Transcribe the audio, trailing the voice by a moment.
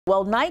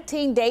Well,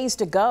 19 days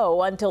to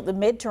go until the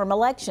midterm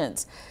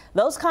elections.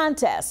 Those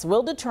contests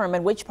will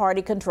determine which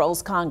party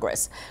controls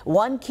Congress.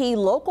 One key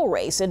local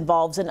race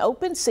involves an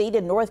open seat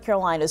in North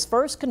Carolina's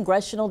 1st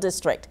Congressional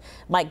District.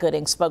 Mike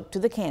Gooding spoke to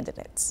the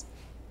candidates.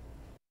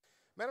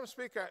 Madam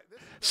Speaker,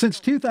 since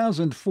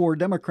 2004,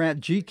 Democrat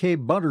G.K.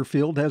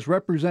 Butterfield has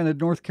represented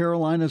North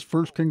Carolina's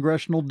 1st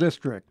Congressional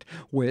District,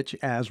 which,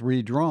 as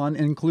redrawn,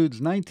 includes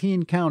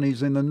 19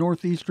 counties in the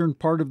northeastern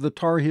part of the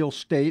Tar Heel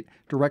state,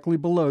 directly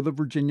below the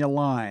Virginia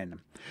line.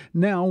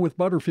 Now, with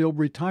Butterfield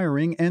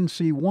retiring,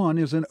 NC-01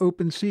 is an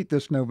open seat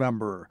this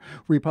November.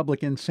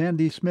 Republican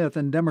Sandy Smith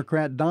and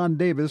Democrat Don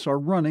Davis are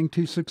running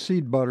to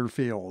succeed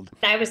Butterfield.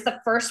 I was the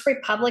first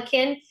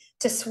Republican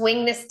to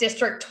swing this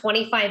district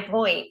 25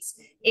 points.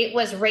 It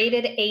was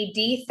rated a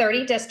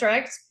D30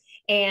 district,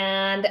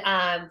 and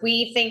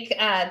we think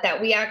that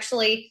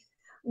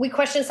we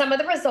question some of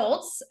the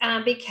results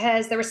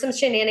because there were some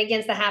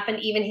shenanigans that happened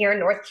even here in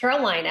North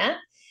Carolina.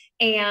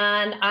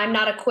 And I'm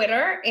not a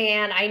quitter,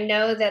 and I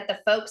know that the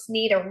folks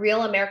need a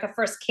real America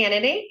First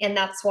candidate, and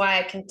that's why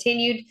I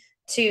continued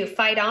to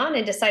fight on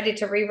and decided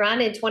to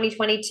rerun in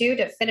 2022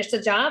 to finish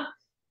the job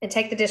and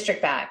take the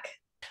district back.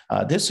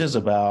 This is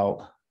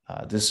about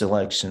this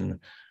election,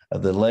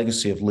 the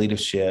legacy of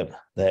leadership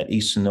that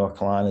Eastern North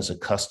Carolina is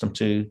accustomed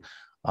to,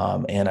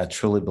 and I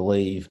truly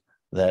believe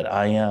that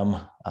I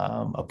am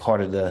a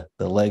part of the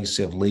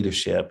legacy of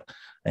leadership.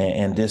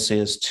 And this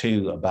is,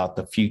 too, about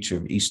the future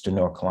of Eastern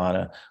North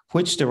Carolina.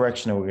 Which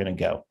direction are we going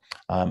to go?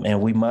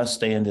 And we must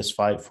stay in this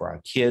fight for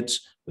our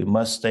kids. We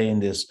must stay in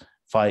this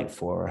fight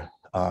for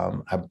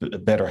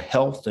better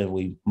health, and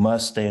we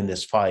must stay in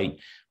this fight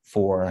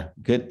for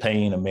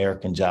good-paying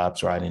American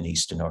jobs right in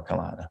Eastern North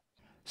Carolina.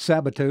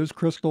 Sabato's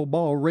crystal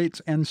ball rates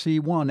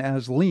NC-01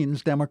 as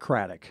leans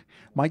Democratic.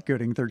 Mike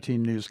Gooding,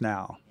 13 News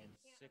Now.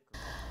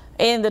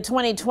 In the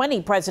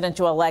 2020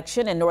 presidential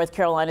election in North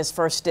Carolina's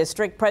 1st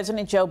District,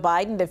 President Joe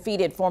Biden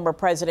defeated former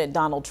President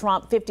Donald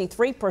Trump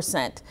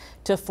 53%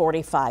 to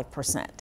 45%.